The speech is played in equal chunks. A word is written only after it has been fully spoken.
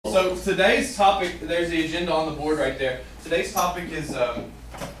So today's topic, there's the agenda on the board right there. Today's topic is,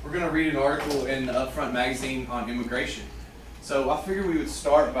 we're going to read an article in the Upfront magazine on immigration. So I figured we would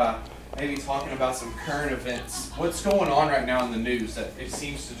start by maybe talking about some current events. What's going on right now in the news that it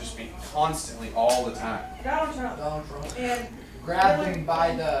seems to just be constantly all the time? Donald Trump. Donald Trump. And grabbed him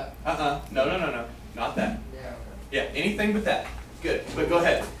by the... No. Not that. Yeah, okay. Yeah, anything but that. Good. But go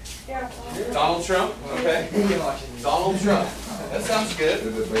ahead. yeah, Donald Trump? Okay. Donald Trump. That sounds good.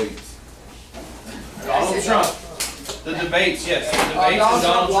 The debates. Donald Trump. The debates, yes. The debates and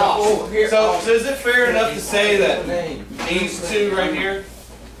Donald Trump. So is it fair enough to say that these two right here,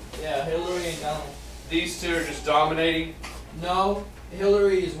 Yeah, Hillary and Donald. these two are just dominating? No,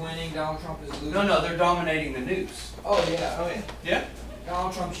 Hillary is winning, Donald Trump is losing. No, they're dominating the news. Oh, yeah. Oh, yeah. Yeah?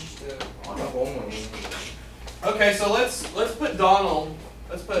 Donald Trump's used to... Okay, so let's put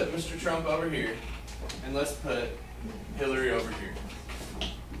let's put Mr. Trump over here, and let's put Hillary over here.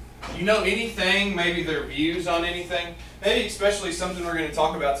 You know anything, maybe their views on anything, maybe especially something we're going to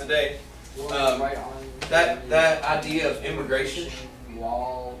talk about today, right on that idea of immigration?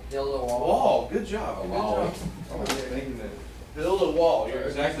 Wall. Build a wall. Wall, good job. A Good wall. job. I was thinking that. Build a wall, you're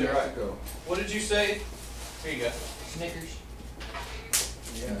exactly right. Mexico. What did you say? Here you go. Snickers.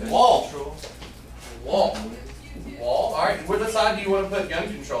 Yeah. Wall. Wall. Wall. All right. What side do you want to put gun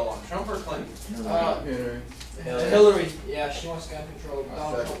control on? Trump or Clinton? Hillary. Hillary. Yeah, she wants gun control. I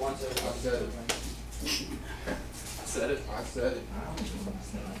Donald said Trump wants it. I said it. Said it. I said it.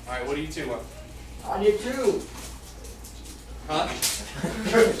 All right. What do you two want? I did too. Huh?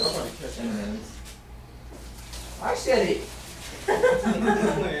 I said it.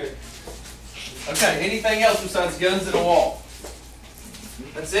 Okay. Anything else besides guns and a wall?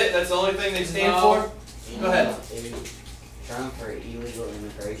 That's it. That's the only thing they stand for. Go ahead. Trump for illegal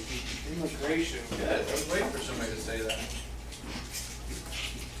immigration. Immigration. Good. I was waiting for somebody to say that.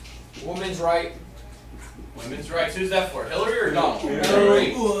 Women's right. Women's rights. Who's that for? Hillary or Donald?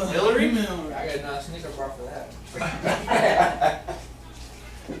 Hillary. Hillary? I got a Snicker bar for that.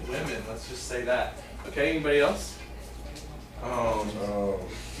 Women. Let's just say that. Okay. Anybody else? Oh.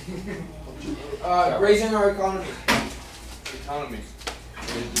 Raising our economy. Economy.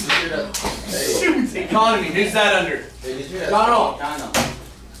 Did you hear that? Hey, Shoot. Economy. Who's that under? did you hear that? Donald.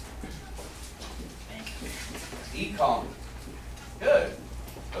 Econ. Good.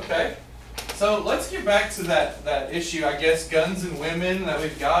 Okay. So let's get back to that issue, I guess, guns and women that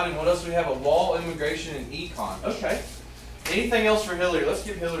we've got, and what else do we have? A wall, immigration, and econ. Okay. Anything else for Hillary? Let's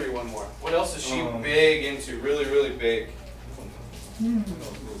give Hillary one more. What else is she big into? Really, really big.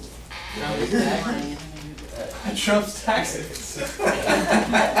 Trump's taxes.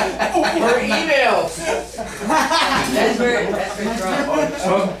 Her emails. That's for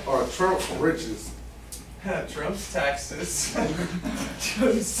Trump. Or Trump's riches. Trump's taxes.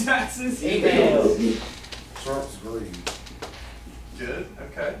 Trump's taxes. Emails. Trump's greed. Good.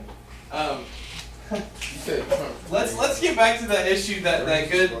 Okay. You said Trump. Let's get back to that issue, that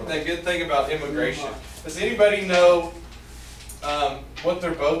good thing about immigration. Does anybody know what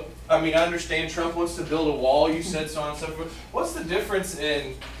they're both? I mean, I understand Trump wants to build a wall. You said so on and so forth. What's the difference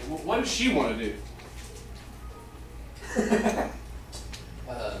in what does she want to do?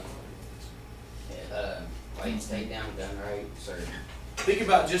 Like take down gun rights or Think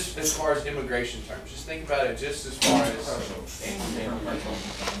about just as far as immigration terms. Just think about it just as far as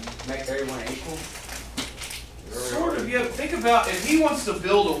make everyone equal. sort of. Yeah. Think about if he wants to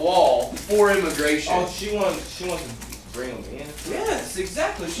build a wall for immigration. Oh, she wants to bring them in. Yes,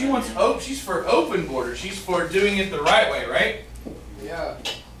 exactly. She's for open borders. She's for doing it the right way, right? Yeah.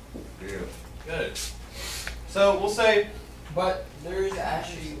 Yeah. Good. So we'll say, But there's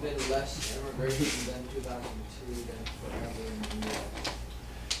actually been less immigration than 2002 than forever in the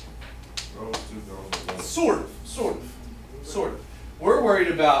US. sort of. We're worried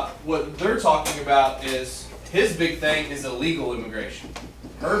about what they're talking about is his big thing is illegal immigration.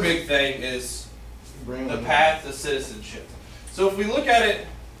 Her big thing is the path to citizenship. So if we look at it,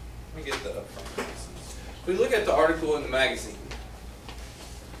 let me get that up front. If we look at the article in the magazine,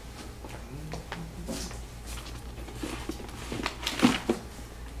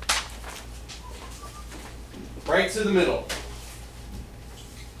 right to the middle,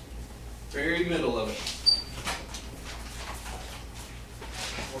 very middle of it.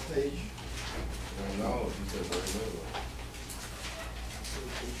 What page? I don't know. She said very little.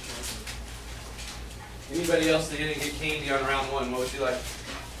 Anybody else that didn't get candy on round one, what would you like?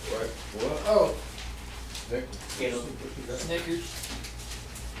 What? Oh, Skittles. Snickers.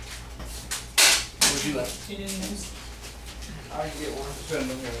 What would you like? I can get one.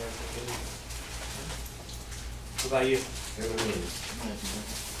 What about you? Hillary.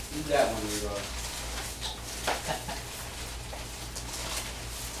 Use that one, Leroy.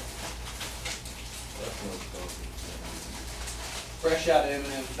 That's no stuff. Fresh out of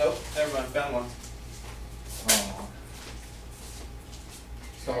M&M's. Nope, never mind. Found one. Oh.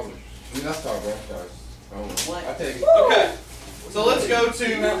 Start with, I mean, I start with guys. What? I take it. Okay, so let's go to.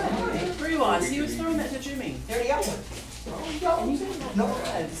 Realize he was throwing that to Jimmy. He already got one. And you didn't know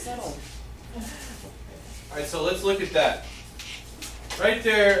that. Settle. All right, so let's look at that. Right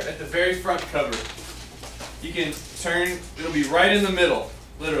there at the very front cover. You can turn. It'll be right in the middle,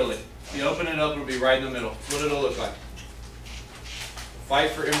 literally. If you open it up, it'll be right in the middle. That's what it'll look like.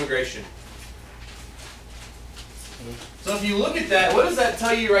 Fight for immigration. So if you look at that, what does that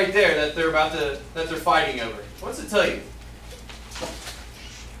tell you right there that they're fighting over? What's it tell you?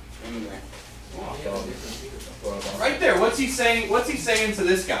 Immigrant. Right there. What's he saying? What's he saying to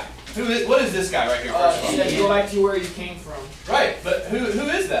this guy? What is this guy right here? First of He all? said go back to where you came from. Right, but who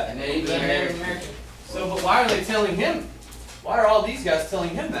is that? And Native The Native American. American. So, but why are they telling him? Why are all these guys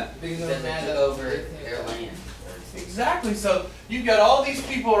telling him that? Because Because they took over their land. Exactly. So you've got all these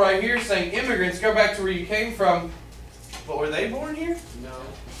people right here saying immigrants, go back to where you came from. But were they born here? No.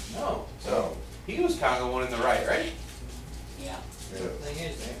 No. So he was kind of the one in the right, right? Yeah. The thing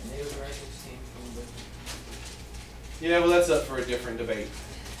is, Native Americans came from the. Yeah, well, that's up for a different debate.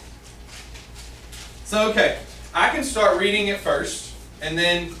 So, okay, I can start reading it first, and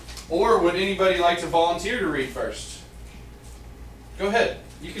then, or would anybody like to volunteer to read first? Go ahead.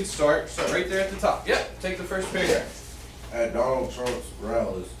 You can start right there at the top. Yep, take the first paragraph. At Donald Trump's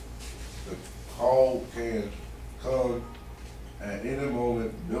rallies, the call can come at any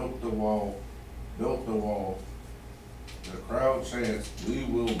moment, built the wall. The crowd chants, we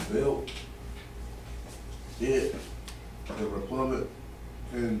will build it. The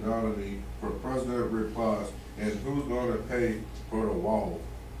Republican nominee for president replies, and who's gonna pay for the wall?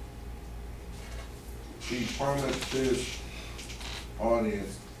 He promised his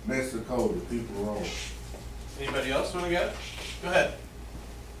audience, Mexico, the people wrong. Anybody else want to go? Go ahead.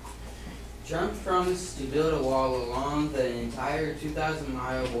 Trump promised to build a wall along the entire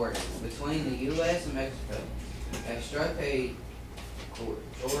 2,000-mile border between the U.S. and Mexico. Has struck a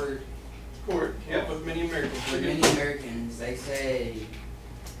chord Court. Yep, with many Americans. for many Americans. They say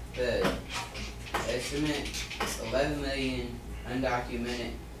the estimate 11 million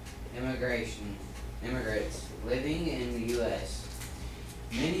undocumented immigrants living in the U.S.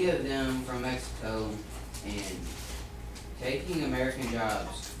 Many of them from Mexico, and taking American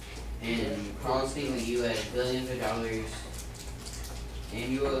jobs and costing the U.S. billions of dollars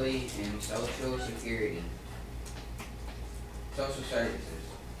annually in social services.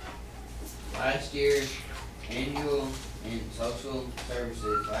 Last year, annual in social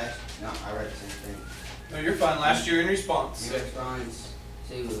services I read the same thing. No, you're fine. Last year in response. In response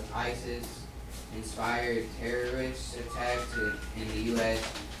to ISIS inspired terrorist attacks in the U.S.,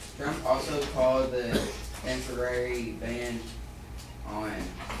 Trump also called the temporary ban on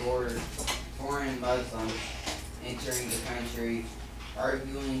foreign Muslims entering the country,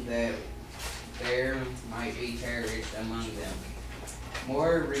 arguing that there might be terrorists among them.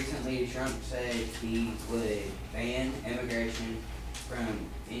 More recently, Trump said he would ban immigration from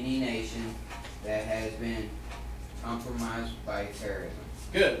any nation that has been compromised by terrorism.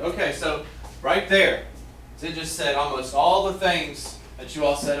 Good. Okay, so right there, it just said almost all the things that you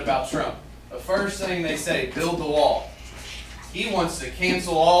all said about Trump. The first thing they say, build the wall. He wants to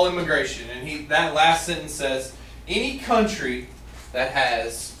cancel all immigration, and that last sentence says, any country that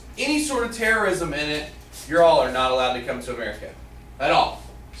has any sort of terrorism in it, you all are not allowed to come to America. At all.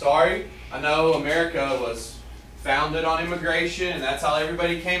 Sorry, I know America was founded on immigration, and that's how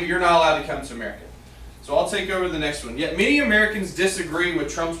everybody came, but you're not allowed to come to America. So I'll take over the next one. Yet many Americans disagree with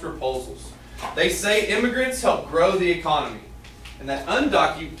Trump's proposals. They say immigrants help grow the economy, and that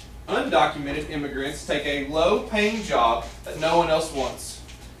undocumented immigrants take a low-paying job that no one else wants.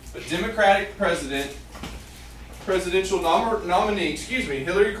 But Democratic presidential nominee,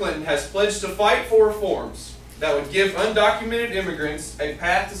 Hillary Clinton, has pledged to fight for reforms that would give undocumented immigrants a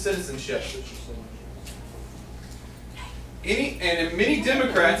path to citizenship. And many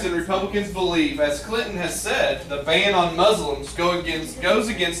Democrats and Republicans believe, as Clinton has said, the ban on Muslims goes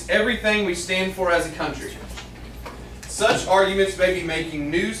against everything we stand for as a country. Such arguments may be making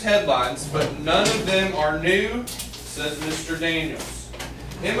news headlines, but none of them are new, says Mr. Daniels.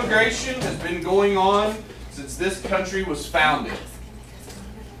 Immigration has been going on since this country was founded.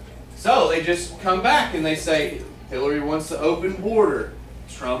 So they just come back and they say, Hillary wants the open border,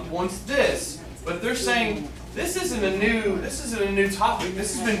 Trump wants this, but they're saying this isn't a new topic.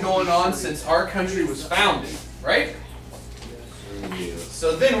 This has been going on since our country was founded, right?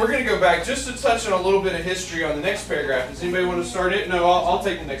 So then we're going to go back just to touch on a little bit of history on the next paragraph. Does anybody want to start it? No, I'll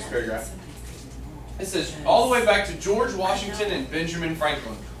take the next paragraph. It says, all the way back to George Washington and Benjamin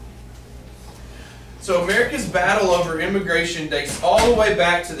Franklin. So America's battle over immigration dates all the way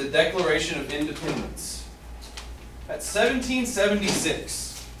back to the Declaration of Independence. That's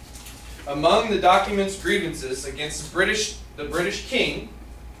 1776. Among the document's grievances against the British King,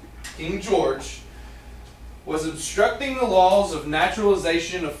 King George, was obstructing the laws of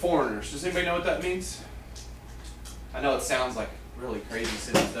naturalization of foreigners. Does anybody know what that means? I know it sounds like a really crazy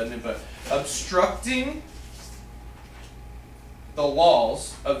sentence, doesn't it? But obstructing the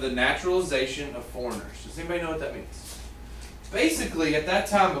laws of the naturalization of foreigners. Does anybody know what that means? Basically, at that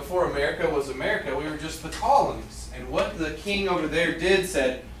time, before America was America, we were just the colonies. And what the king over there did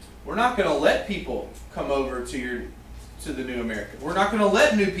said, we're not going to let people come over to the new America. We're not going to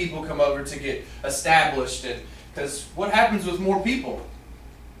let new people come over to get established. Because what happens with more people?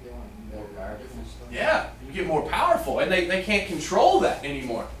 More powerful and stuff. Yeah, you get more powerful. And they can't control that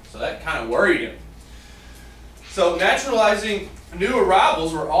anymore. So that kind of worried him. So naturalizing new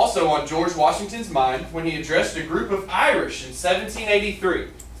arrivals were also on George Washington's mind when he addressed a group of Irish in 1783.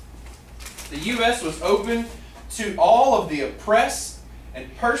 The U.S. was open to all of the oppressed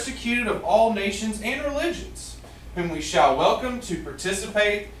and persecuted of all nations and religions, whom we shall welcome to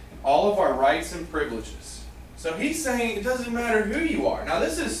participate in all of our rights and privileges. So he's saying it doesn't matter who you are. Now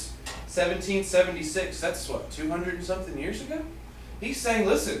this is 1776. That's what, 200 and something years ago? He's saying,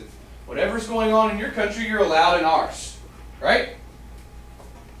 listen, whatever's going on in your country, you're allowed in ours. Right?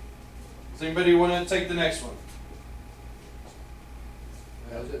 Does anybody want to take the next one?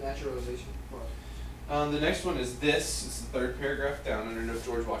 Was it naturalization? The next one is this. It's the third paragraph down underneath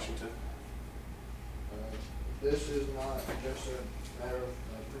George Washington. This is not just a matter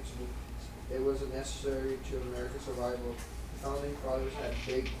of principle. It was necessary to America's survival. The founding fathers had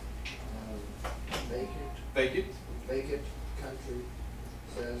vacant country.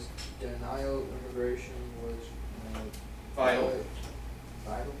 Says denial of immigration was Vital.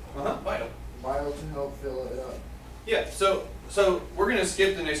 Vital to help fill it up. Yeah, so we're going to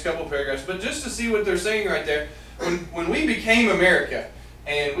skip the next couple paragraphs, but just to see what they're saying right there, when we became America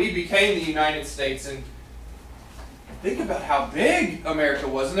and we became the United States, and think about how big America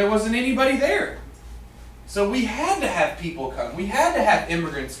was, and there wasn't anybody there. So we had to have people come. We had to have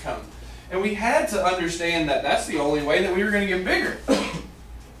immigrants come. And we had to understand that that's the only way that we were going to get bigger.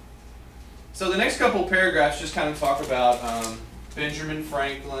 So the next couple paragraphs just kind of talk about Benjamin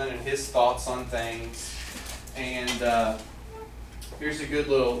Franklin and his thoughts on things. And here's a good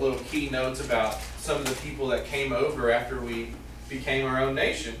little key notes about some of the people that came over after we became our own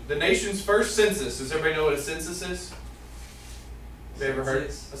nation. The nation's first census. Does everybody know what a census is? Have you ever heard?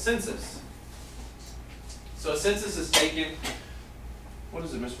 A census. So a census is taken, what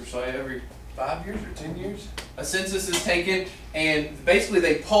is it, Mr. Say, every 5 years or 10 years? A census is taken, and basically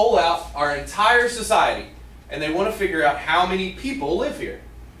they poll out our entire society, and they want to figure out how many people live here,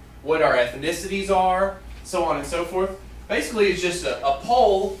 what our ethnicities are, so on and so forth. Basically, it's just a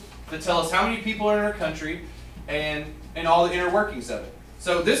poll to tell us how many people are in our country and all the inner workings of it.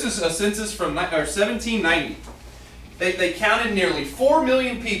 So this is a census from 1790. They counted nearly 4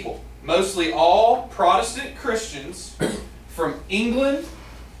 million people, mostly all Protestant Christians from England,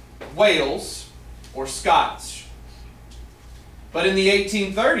 Wales, or Scots. But in the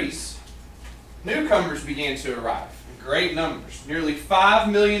 1830s, newcomers began to arrive in great numbers, nearly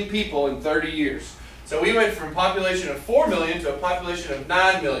 5 million people in 30 years. So we went from a population of 4 million to a population of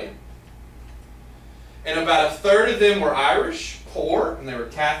 9 million. And about a third of them were Irish, poor, and they were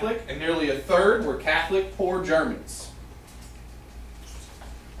Catholic, and nearly a third were Catholic, poor Germans.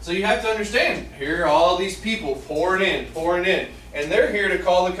 So you have to understand, here are all these people pouring in, and they're here to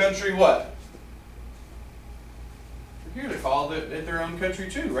call the country what? They're here to call it their own country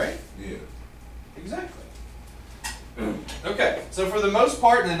too, right? Yeah. Exactly. Okay, so for the most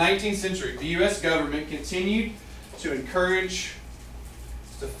part in the 19th century, the U.S. government continued to encourage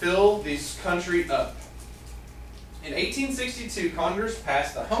to fill this country up. In 1862, Congress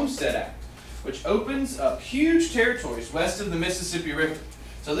passed the Homestead Act, which opens up huge territories west of the Mississippi River.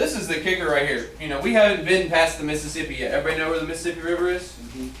 So this is the kicker right here. You know, we haven't been past the Mississippi yet. Everybody know where the Mississippi River is?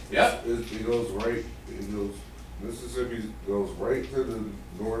 Mm-hmm. Yep. Mississippi goes right to the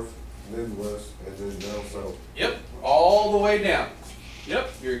north, then west, and then down south. Yep, all the way down. Yep,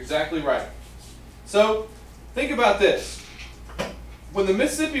 you're exactly right. So, think about this. When the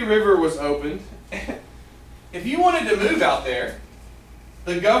Mississippi River was opened, if you wanted to move out there,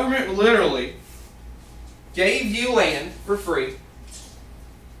 the government literally gave you land for free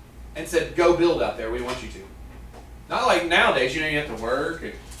and said, go build out there, we want you to. Not like nowadays, you have to work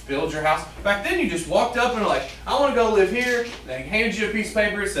and build your house. Back then you just walked up and were like, I want to go live here. They handed you a piece of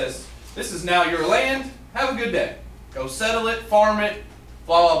paper. It says, this is now your land. Have a good day. Go settle it, farm it,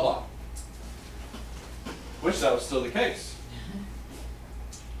 blah, blah, blah. Wish that was still the case.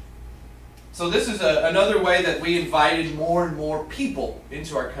 So this is another way that we invited more and more people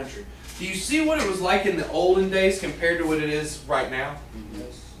into our country. Do you see what it was like in the olden days compared to what it is right now?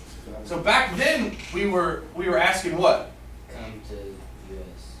 Yes. So back then we were asking what? Come to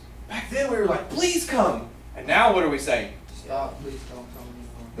U.S. Back then we were like, please come. And now what are we saying? Stop, please don't come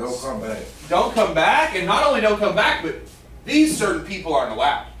anymore. Don't come back. Don't come back, and not only don't come back, but these certain people aren't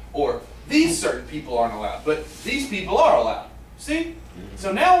allowed. Or these certain people aren't allowed, but these people are allowed. See?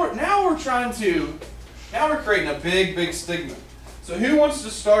 So now we're creating a big stigma. So who wants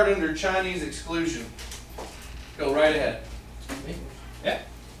to start under Chinese exclusion? Go right ahead. Me? Yeah.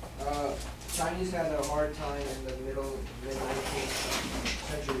 Chinese had a hard time in the mid-19th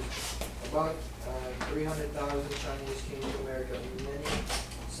century. About 300,000 Chinese came to America. Many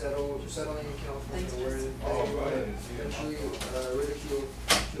settling in California were eventually ridiculed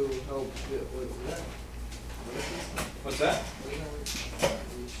to help with that. What's that?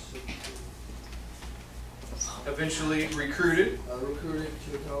 Eventually recruited. Recruited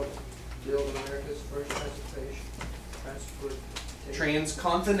to help build America's first transportation.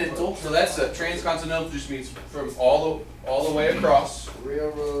 Transcontinental. So that's a transcontinental just means from all the way across.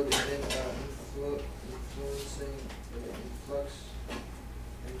 Railroad influencing influx.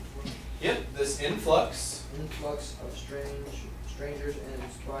 Yep, this influx. Influx of strangers and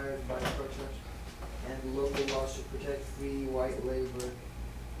inspired by protests and local laws to protect free white labor.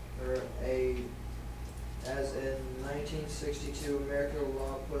 As in 1962, American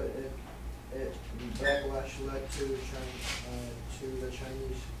law put it backlash led to the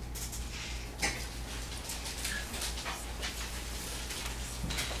Chinese.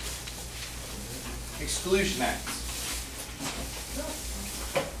 Exclusion Act.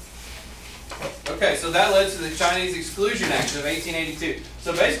 Okay, so that led to the Chinese Exclusion Act of 1882.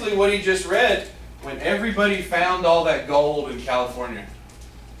 So basically what he just read, when everybody found all that gold in California,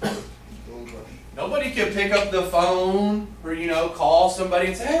 nobody could pick up the phone or, call somebody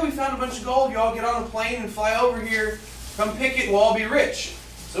and say, hey, we found a bunch of gold. Y'all get on a plane and fly over here. Come pick it. We'll all be rich.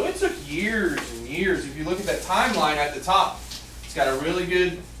 So it took years and years. If you look at that timeline at the top, it's got a really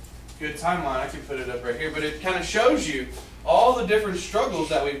good timeline. I can put it up right here. But it kind of shows you all the different struggles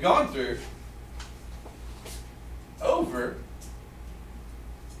that we've gone through over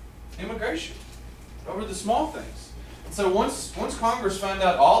immigration, over the small things. So once Congress found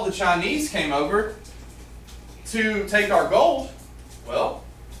out all the Chinese came over to take our gold, well,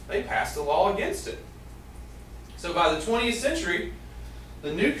 they passed a law against it. So by the 20th century,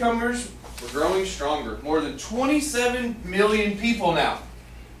 the newcomers were growing stronger. More than 27 million people now,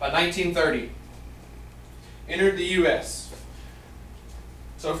 by 1930, entered the U.S.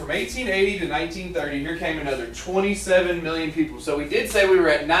 So from 1880 to 1930, here came another 27 million people. So we did say we were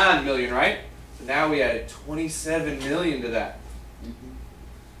at 9 million, right? Now we added 27 million to that.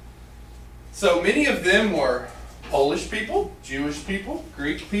 So many of them were Polish people, Jewish people,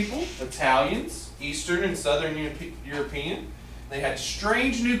 Greek people, Italians, Eastern and Southern European. They had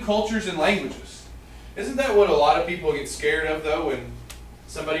strange new cultures and languages. Isn't that what a lot of people get scared of, though, when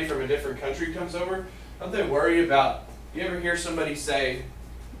somebody from a different country comes over? Don't they worry about, you ever hear somebody say,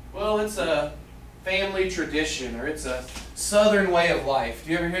 well, it's a family tradition, or it's a Southern way of life.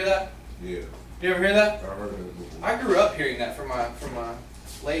 Do you ever hear that? Yeah. Do you ever hear that? I heard it before. I grew up hearing that from my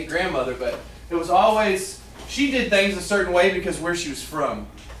late grandmother, but it was always, she did things a certain way because where she was from.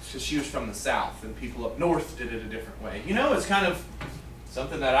 Because she was from the South, and people up north did it a different way. It's kind of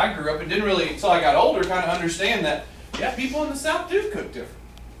something that I grew up and didn't really, until I got older, kind of understand that, yeah, people in the South do cook different.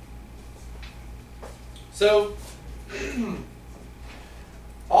 So,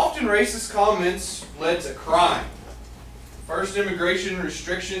 often racist comments led to crime. First immigration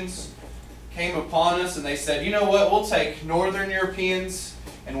restrictions came upon us, and they said, you know what, we'll take Northern Europeans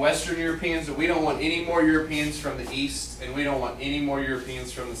and Western Europeans, but we don't want any more Europeans from the East, and we don't want any more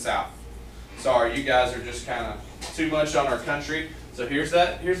Europeans from the South. Sorry, you guys are just kind of too much on our country. So here's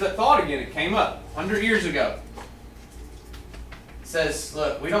that thought again. It came up 100 years ago. It says,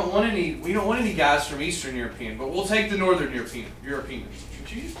 look, we don't want any guys from Eastern European, but we'll take the Northern Europeans.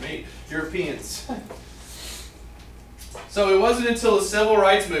 Excuse me, Europeans. So it wasn't until the Civil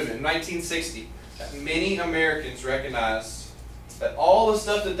Rights Movement in 1960 that many Americans recognized that all the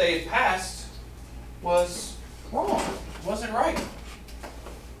stuff that they had passed was wrong. It wasn't right.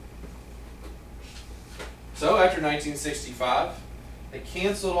 So after 1965, they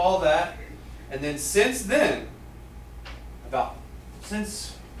canceled all that, and then since then,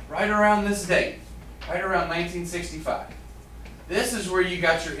 since right around this date, right around 1965. This is where you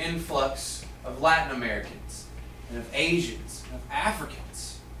got your influx of Latin Americans and of Asians and of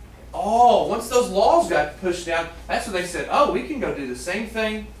Africans. Once those laws got pushed down, that's when they said, oh, we can go do the same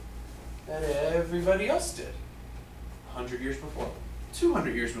thing that everybody else did 100 years before,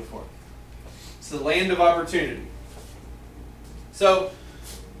 200 years before. It's the land of opportunity. So,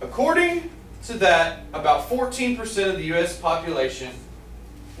 according to that, about 14% of the U.S. population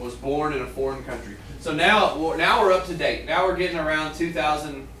was born in a foreign country. So now we're up to date. Now we're getting around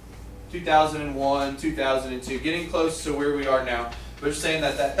 2000, 2001, 2002, getting close to where we are now. They're saying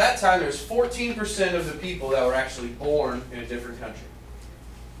that at that time there's 14% of the people that were actually born in a different country.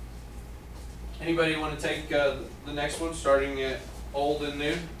 Anybody want to take the next one, starting at old and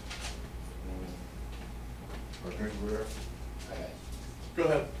new? I think we're. Go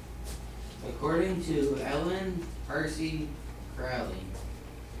ahead. According to Ellen Percy Crowley,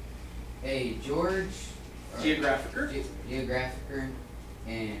 a geographer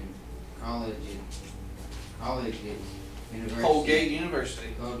and University. Colgate University.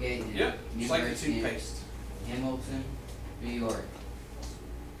 Yep, it's like the University in toothpaste. Hamilton, New York.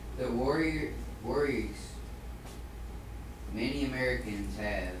 The worries many Americans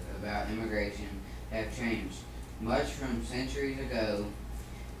have about immigration have changed much from centuries ago.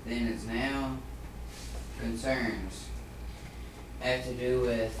 Then it's now concerns have to do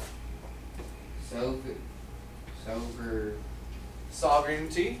with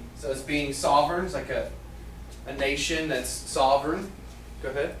Sovereignty. So it's being sovereign. It's like a nation that's sovereign. Go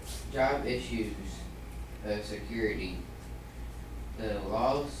ahead. job issues of security, the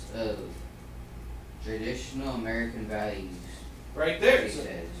loss of traditional American values. Right there. She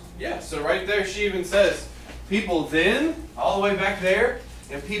says. Yeah, so right there she even says, people then, all the way back there,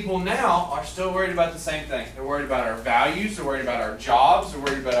 and people now are still worried about the same thing. They're worried about our values, they're worried about our jobs, they're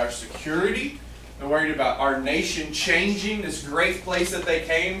worried about our security, they're worried about our nation changing, this great place that they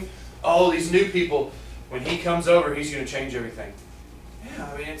came. Oh, these new people, when he comes over, he's going to change everything.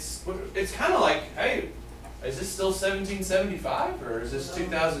 Yeah, I mean, it's kind of like, hey, is this still 1775 or is this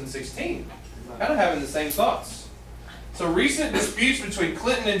 2016? Kind of having the same thoughts. So recent disputes between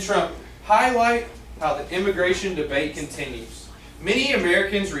Clinton and Trump highlight how the immigration debate continues. Many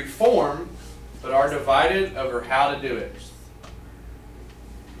Americans reform, but are divided over how to do it.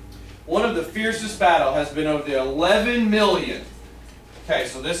 One of the fiercest battles has been over the 11 million. Okay,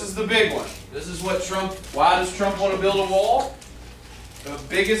 so this is the big one. This is what Trump, why does Trump want to build a wall? The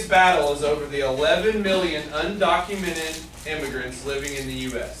biggest battle is over the 11 million undocumented immigrants living in the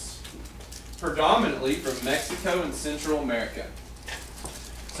U.S., predominantly from Mexico and Central America.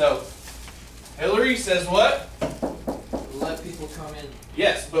 So, Hillary says what? Let people come in.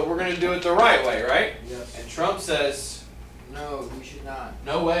 Yes, but we're going to do it the right way, right? Yes. And Trump says, No, we should not.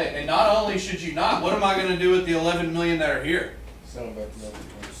 no way. And not only should you not, what am I going to do with the 11 million that are here? Send them back to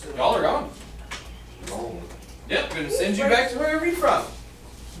Mexico. Y'all are gone. Oh. Yep, going to send you back to wherever you're from.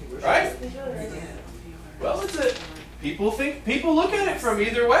 Right? Well, it's a, people look at it from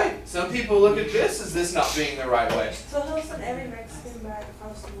either way. Some people look at this as this not being the right way. So he'll send every Mexican back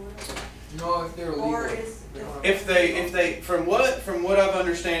across the border? No, if they're illegal. Or is If they from what I've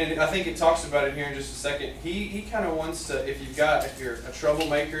understood, I think it talks about it here in just a second. He kind of wants to, if you're a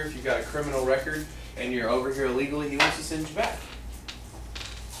troublemaker, if you've got a criminal record and you're over here illegally, he wants to send you back.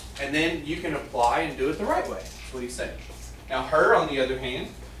 And then you can apply and do it the right way. That's what he's saying. Now her, on the other hand,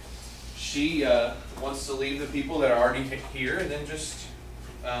 she wants to leave the people that are already here and then just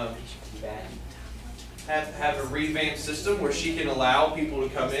have a revamped system where she can allow people to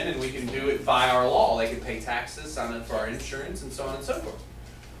come in and we can do it by our law. They can pay taxes, sign up for our insurance, and so on and so forth.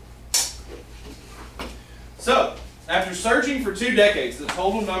 So, after searching for 2 decades, the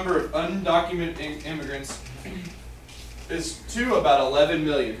total number of undocumented immigrants is to about 11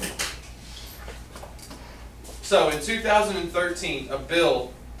 million. So, in 2013, a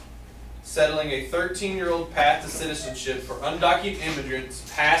bill settling a 13-year-old path to citizenship for undocumented immigrants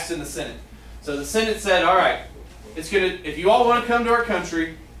passed in the Senate. So the Senate said, all right, if you all want to come to our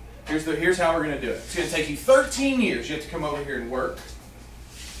country, here's how we're going to do it. It's going to take you 13 years. You have to come over here and work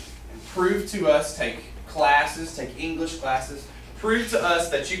and prove to us, take classes, take English classes, prove to us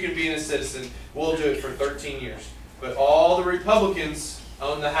that you can be a citizen. We'll do it for 13 years. But all the Republicans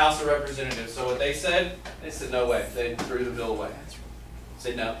own the House of Representatives. So what they said no way. They threw the bill away.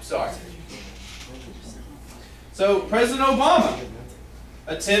 Said no, sorry. So President Obama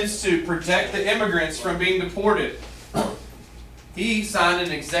attempts to protect the immigrants from being deported. He signed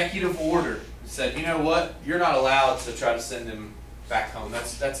an executive order that said, you know what, you're not allowed to try to send them back home.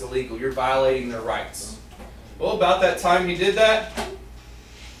 That's illegal. You're violating their rights. Well, about that time he did that,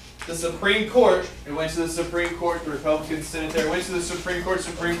 the Supreme Court, it went to the Supreme Court, the Republicans sent it there, it went to the Supreme Court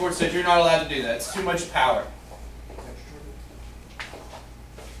said you're not allowed to do that, it's too much power.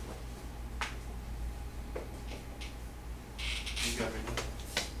 You got me.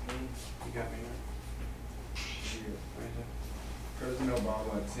 You got me. President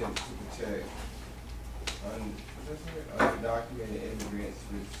Obama attempts to protect undocumented immigrants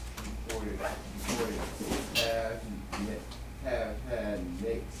have had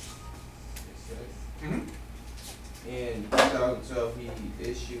mixed success. Mm-hmm. In 2012, he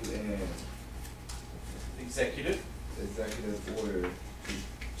issued an Executive order to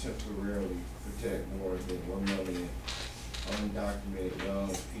temporarily protect more than 1 million undocumented young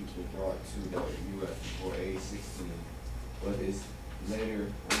people brought to the U.S. before age 16, but his later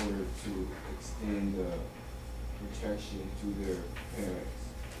order to extend the protection to their parents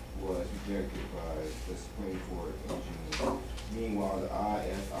was rejected by the Supreme Court in June. Meanwhile, the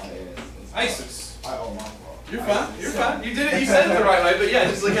ISIS. Oh, my fault. You're fine. You're fine. You did it. You said it the right way, but yeah,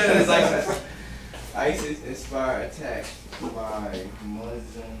 just look at it as ISIS. ISIS-inspired attacks by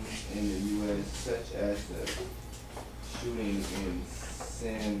Muslims in the U.S., such as the shooting in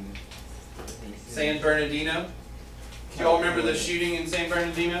San Bernardino. Do y'all remember the shooting in San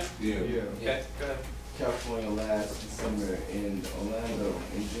Bernardino? Yeah. Okay, go ahead. California last December in Orlando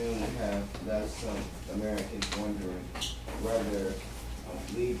in June have left some Americans wondering whether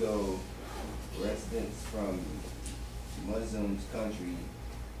legal residents from Muslims country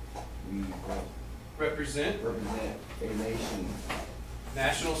Represent a nation.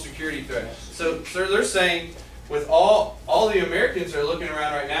 national security threat. So they're saying with all the Americans are looking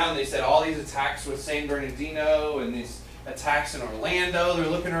around right now and they said all these attacks with San Bernardino and these attacks in Orlando, they're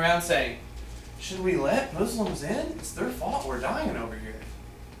looking around saying, should we let Muslims in? It's their fault we're dying over here.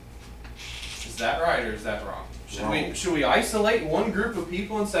 Is that right or is that wrong? Should we isolate one group of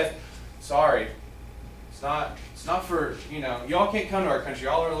people and say, sorry, it's not for, y'all can't come to our country,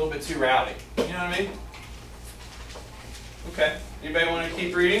 y'all are a little bit too rowdy. You know what I mean? Okay. Anybody want to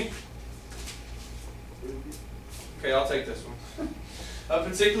keep reading? Okay, I'll take this one. Of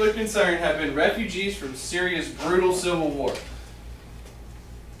particular concern have been refugees from Syria's brutal civil war.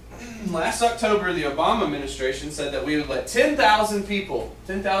 Last October, the Obama administration said that we would let 10,000 people,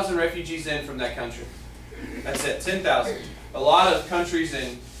 10,000 refugees in from that country. That's it, 10,000. A lot of countries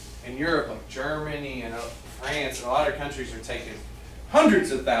in Europe, like Germany and France, and a lot of countries are taking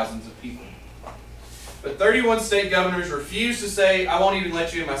hundreds of thousands of people. But 31 state governors refused to say, I won't even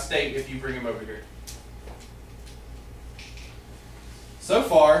let you in my state if you bring them over here. So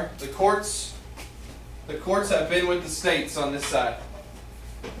far, the courts have been with the states on this side.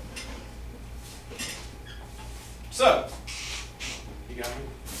 So, you got me?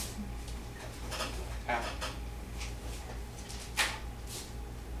 Ow.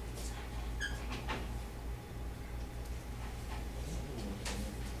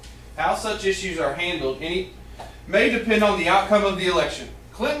 How such issues are handled may depend on the outcome of the election.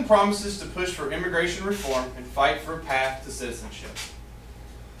 Clinton promises to push for immigration reform and fight for a path to citizenship.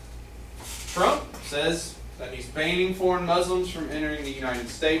 Trump says that he's banning foreign Muslims from entering the United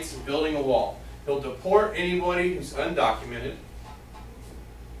States and building a wall. He'll deport anybody who's undocumented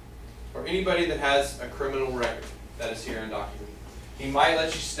or anybody that has a criminal record that is here undocumented. He might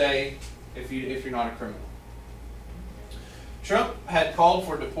let you stay if you're not a criminal. Trump had called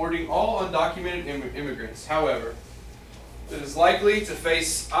for deporting all undocumented immigrants. However, it is likely to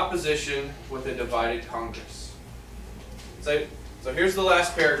face opposition with a divided Congress. So here's the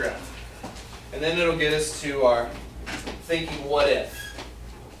last paragraph. And then it'll get us to our thinking what if.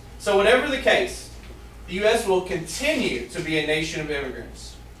 So whatever the case, the U.S. will continue to be a nation of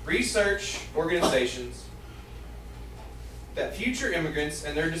immigrants. Research organizations that future immigrants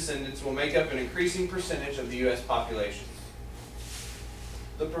and their descendants will make up an increasing percentage of the U.S. population.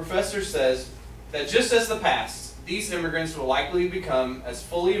 The professor says that just as the past, these immigrants will likely become as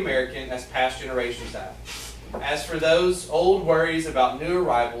fully American as past generations have. As for those old worries about new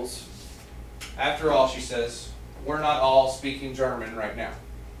arrivals, after all, she says, we're not all speaking German right now.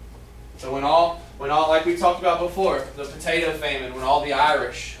 So when all, like we talked about before, the potato famine, when all the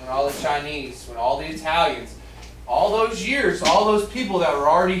Irish, when all the Chinese, when all the Italians, all those years, all those people that were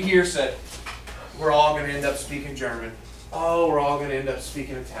already here said, we're all going to end up speaking German. Oh, we're all going to end up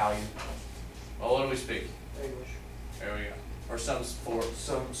speaking Italian. Well, what do we speak? English. There we go. Or some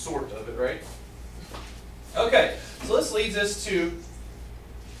sort of it, right? Okay, so this leads us to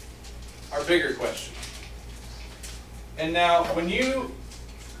our bigger question. And now, when you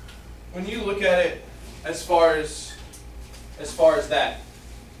look at it as far as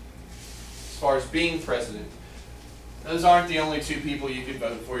being president, those aren't the only two people you could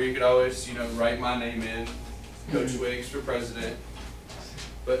vote for. You could always, you know, write my name in, Coach Wiggs for president.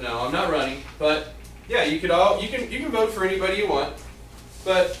 But no, I'm not running. But yeah, you can vote for anybody you want.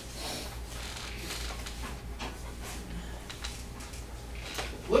 But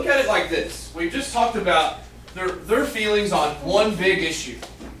look at it like this. We've just talked about their feelings on one big issue.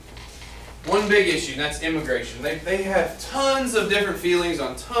 One big issue, and that's immigration. They have tons of different feelings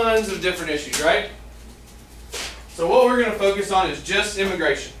on tons of different issues, right? So what we're going to focus on is just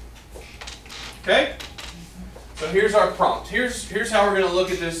immigration. Okay? So here's our prompt. Here's how we're going to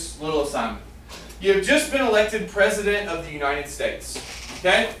look at this little assignment. You have just been elected President of the United States.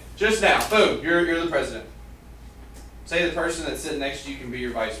 Okay? Just now. Boom. You're the President. Say the person that's sitting next to you can be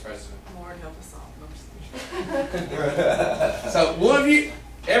your Vice President. Lord help us all. No, So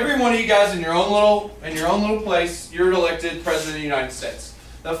every one of you guys in your own little place, you're elected President of the United States.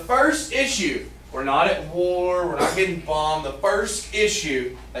 The first issue, we're not at war, we're not getting bombed. The first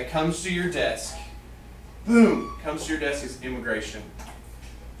issue that comes to your desk, boom, comes to your desk is immigration.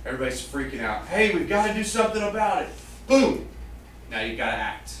 Everybody's freaking out. Hey, we've got to do something about it. Boom. Now you've got to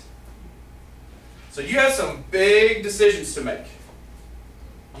act. So you have some big decisions to make.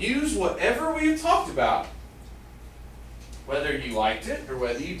 Use whatever we've talked about, whether you liked it or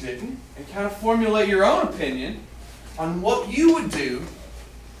whether you didn't, and kind of formulate your own opinion on what you would do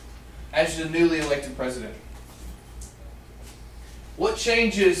as the newly elected president. What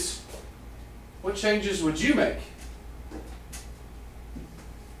changes would you make?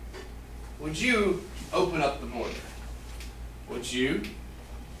 Would you open up the border? Would you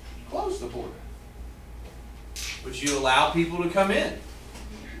close the border? Would you allow people to come in?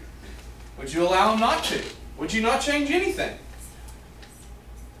 Would you allow them not to? Would you not change anything?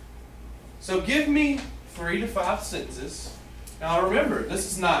 So give me 3 to 5 sentences. Now remember,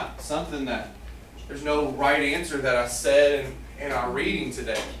 this is not something that, there's no right answer that I said in our reading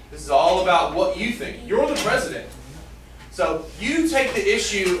today. This is all about what you think. You're the president. So you take the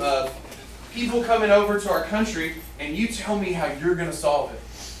issue of people coming over to our country and you tell me how you're going to solve it.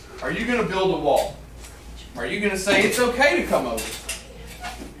 Are you going to build a wall? Are you going to say it's okay to come over?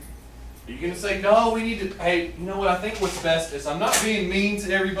 Are you going to say, no, we need to, hey, you know what, I think what's best is I'm not being mean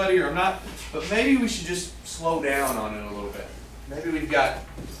to everybody, or I'm not, but maybe we should just slow down on it a little bit. Maybe we've got,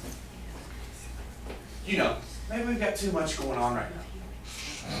 maybe we've got too much going on right now.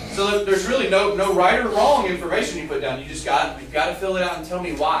 So there's really no right or wrong information you put down. You've got to fill it out and tell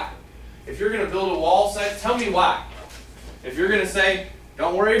me why. If you're going to build a wall, tell me why. If you're going to say,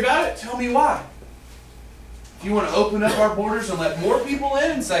 don't worry about it, tell me why. If you want to open up our borders and let more people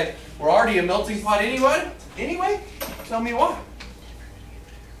in and say, we're already a melting pot anyway, tell me why.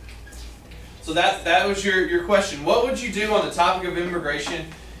 So that was your question. What would you do on the topic of immigration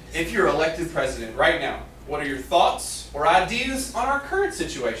if you're elected president right now? What are your thoughts or ideas on our current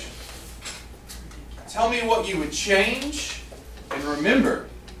situation? Tell me what you would change. And remember,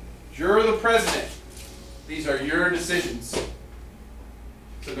 you're the president. These are your decisions.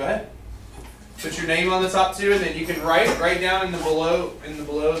 So go ahead. Put your name on the top two, and then you can write down in the below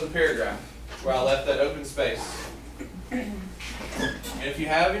of the paragraph where I left that open space. And if you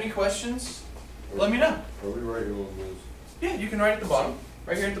have any questions, let me know. Are we writing on this? Yeah, you can write at the bottom.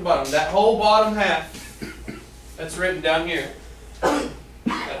 Right here at the bottom. That whole bottom half that's written down here.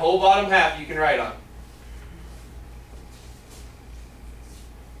 That whole bottom half you can write on.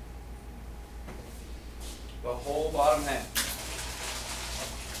 The whole bottom half.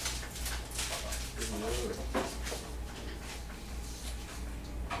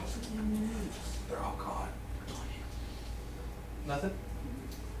 They're all gone. Nothing?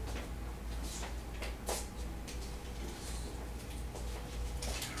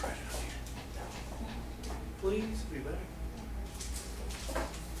 Write it on here. Please, be better.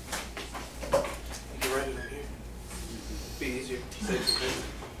 You can write it on here. Be easier. Save some paper.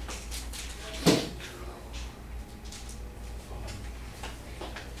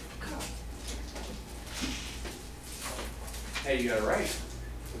 Hey, you gotta write.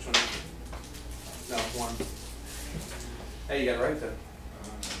 Which one is it? No, one. Hey, you gotta write though.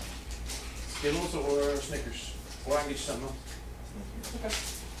 Skittles or Snickers? Or I can get you something else. Okay.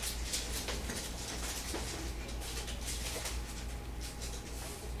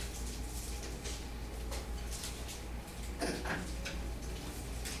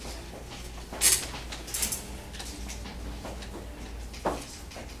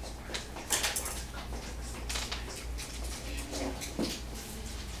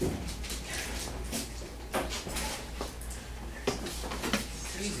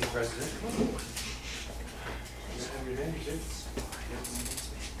 Easy, President. You have your name, too.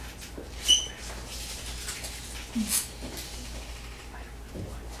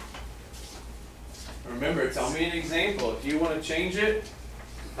 Remember, tell me an example. If you want to change it,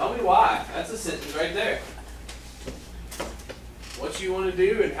 tell me why. That's a sentence right there. What you want to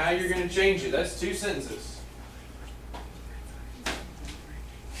do and how you're going to change it. That's 2 sentences.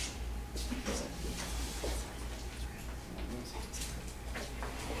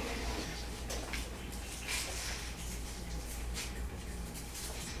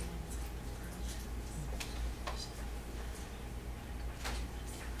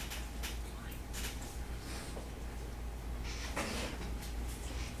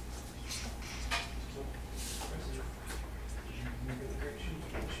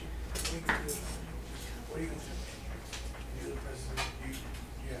 What are you gonna do? You're the president.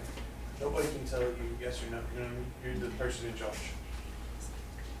 Yeah. Nobody can tell you yes or no. You know what I mean? You're the person in charge.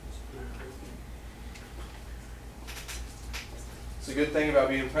 It's a good thing about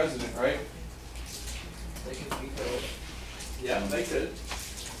being president, right? They can veto it. Yeah, they could.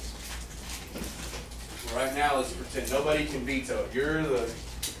 Right now, let's pretend nobody can veto it.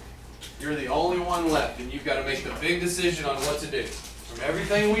 You're the only one left, and you've got to make the big decision on what to do. From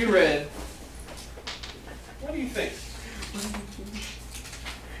everything we read, what do you think?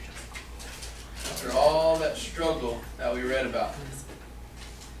 After all that struggle that we read about,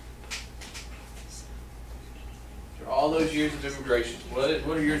 after all those years of immigration, what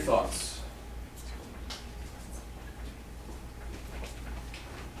are your thoughts?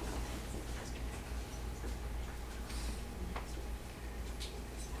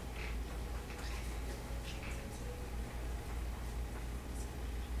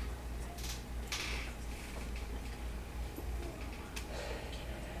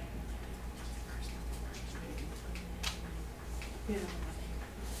 Yeah.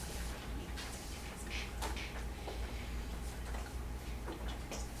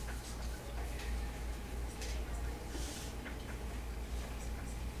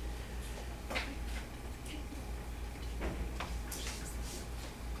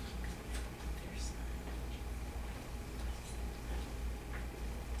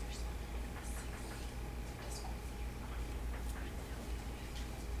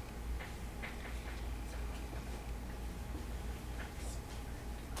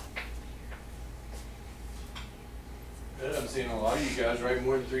 Good. I'm seeing a lot of you guys write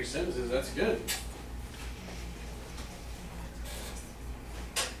more than 3 sentences. That's good.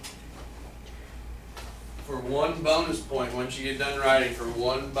 For 1 bonus point, once you get done writing, for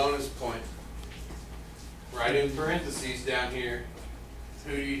 1 bonus point, write in parentheses down here,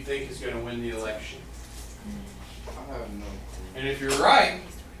 who do you think is going to win the election? I have no clue. And if you're right,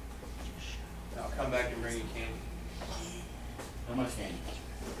 I'll come back and bring you candy. How much candy?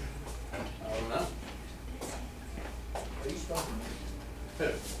 I don't know. Are you stopping me? Who?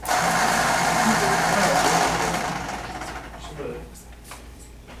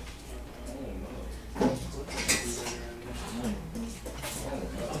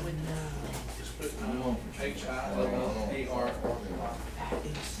 Just put H-I-L-L-A-R.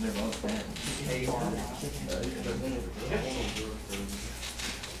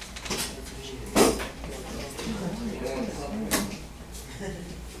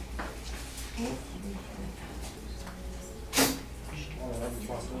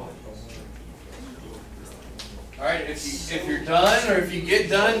 All right, if you're done, or if you get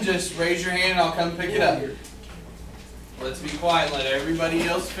done, just raise your hand and I'll come pick it up. Let's be quiet and let everybody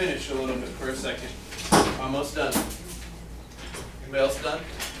else finish a little bit for a second. Almost done. Anybody else done?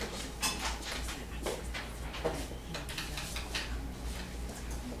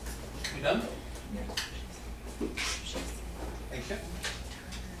 You done? Thank you.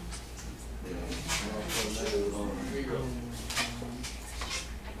 Here you go.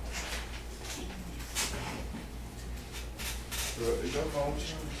 Is that phone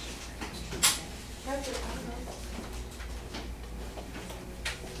charged? That's it, I don't know.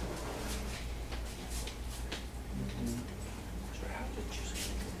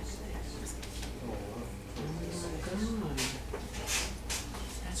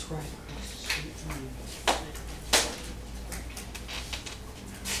 That's right.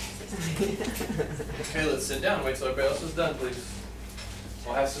 Okay, let's sit down. Wait till everybody else is done, please.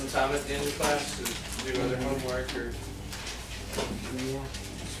 We'll have some time at the end of class to do other homework or Yeah.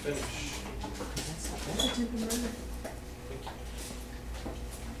 just finish. That's a temporary.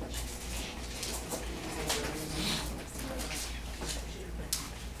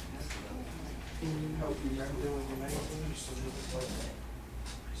 Hope you remember doing your magazine. You still need this place?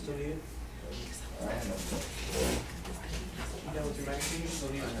 Still need it? You done with your magazine? You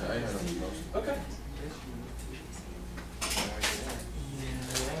still need it? Okay.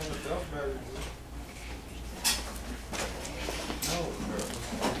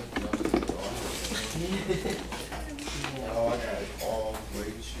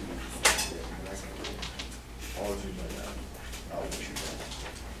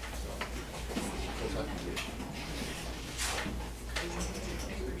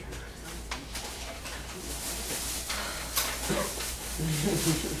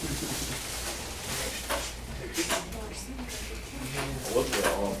 What's that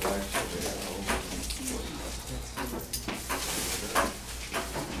all black shit?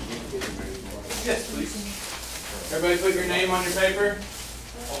 Yes, please. Everybody put your name on your paper.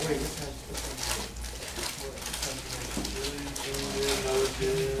 Oh, wait, this has.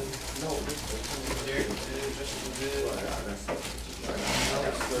 No, this Derek did, Justin did.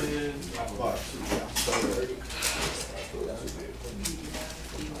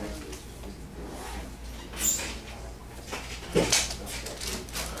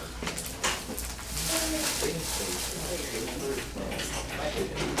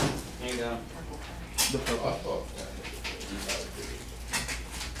 Hang on.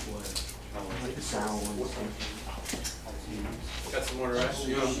 Like the sour ones. Got some more rice?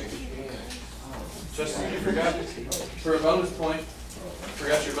 You want? Justin, you forgot, for a bonus point,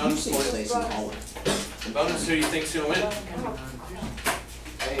 forgot your bonus point. Bonus, who do you think's gonna win?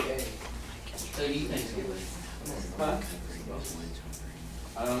 Hey. So you think so? Huh?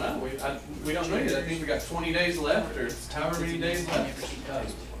 I don't know, we don't know yet, I think we got 20 days left, or however many days left.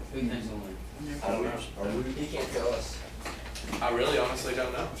 Who you think's gonna win? I don't know. He can't tell us. I really honestly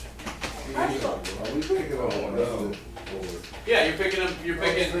don't know. Are we picking on one another? Yeah, you're picking, who you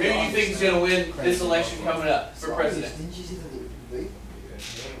think's gonna win this election coming up for president? Didn't you see the debate?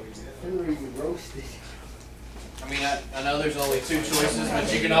 Hillary roasted. I mean, I know there's only two choices,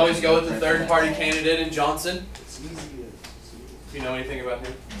 but you can always go with the third party candidate in Johnson. It's easy to. Do you know anything about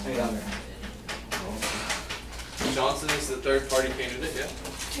him? Johnson is the third party candidate, yeah.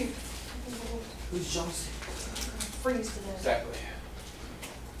 Who's Johnson? Freeze to death. Exactly.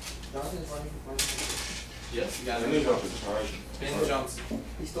 Johnson's running for president. Yes, you got And it. he's up in charge. Ben Johnson.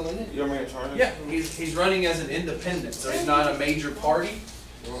 He's still in it? Your man Charlie? Yeah, he's running as an independent, so he's not a major party.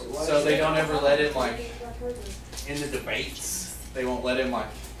 Why So is they that? don't ever let him like in the debates. They won't let him like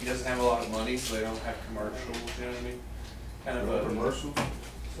he doesn't have a lot of money, so they don't have commercials. You know what I mean? Kind of a. Commercial?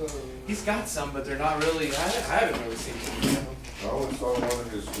 So, He's got some, but they're not really. I haven't really seen them. I only saw one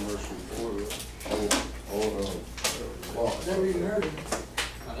of his commercials for the old clock. never even heard of him.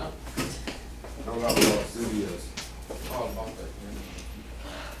 I know. No, not clock, CBS. Oh, about that.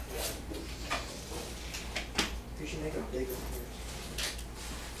 You should make a big one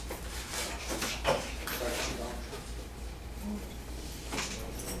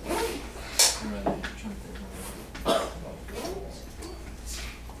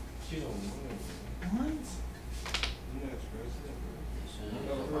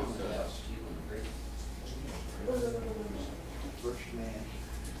First man.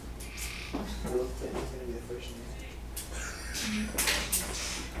 Bill Clinton's gonna be the first man.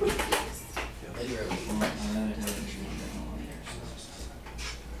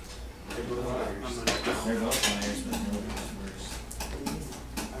 They're both flyers, but nobody's worse.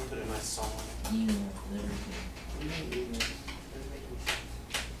 I put a nice song on it. Email with everything.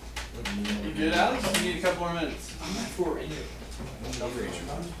 You good, Alex? You need a couple more minutes. I'm not for it.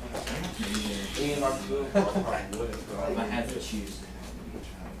 If I had to choose.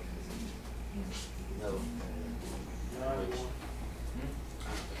 No.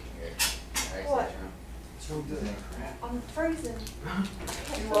 What? So good. I'm freezing.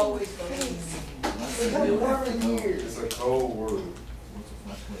 You always go. Please. It's been warm in years. It's a cold word.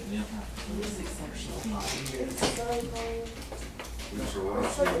 It's so cold. It's your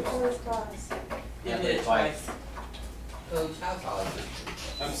It's like a tourist class. Yeah, but twice. Coach, how tall is you?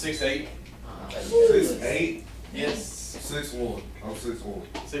 I'm 6'8". 6'8"? Yes. 6'1". I'm 6'1".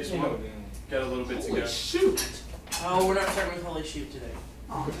 6'1". Got a little bit to go. Shoot! Oh, we're not starting with Holy Shoot today.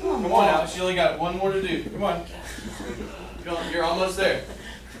 Come on, Alex. You only got one more to do. Come on. You're almost there.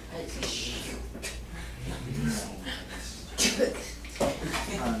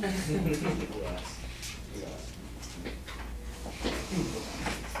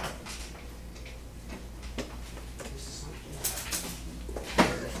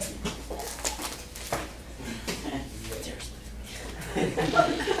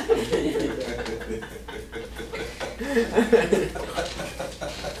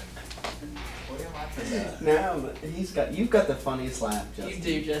 No, you've got the funniest laugh, Justin. You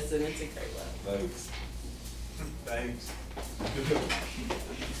do, Justin. It's a great laugh. Thanks.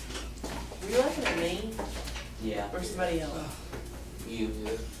 Were you laughing at me Yeah. or somebody else? You.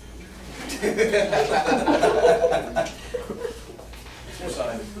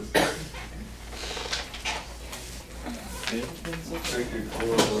 Sorry. Take your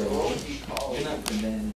cord. What would you call You're it? not the man.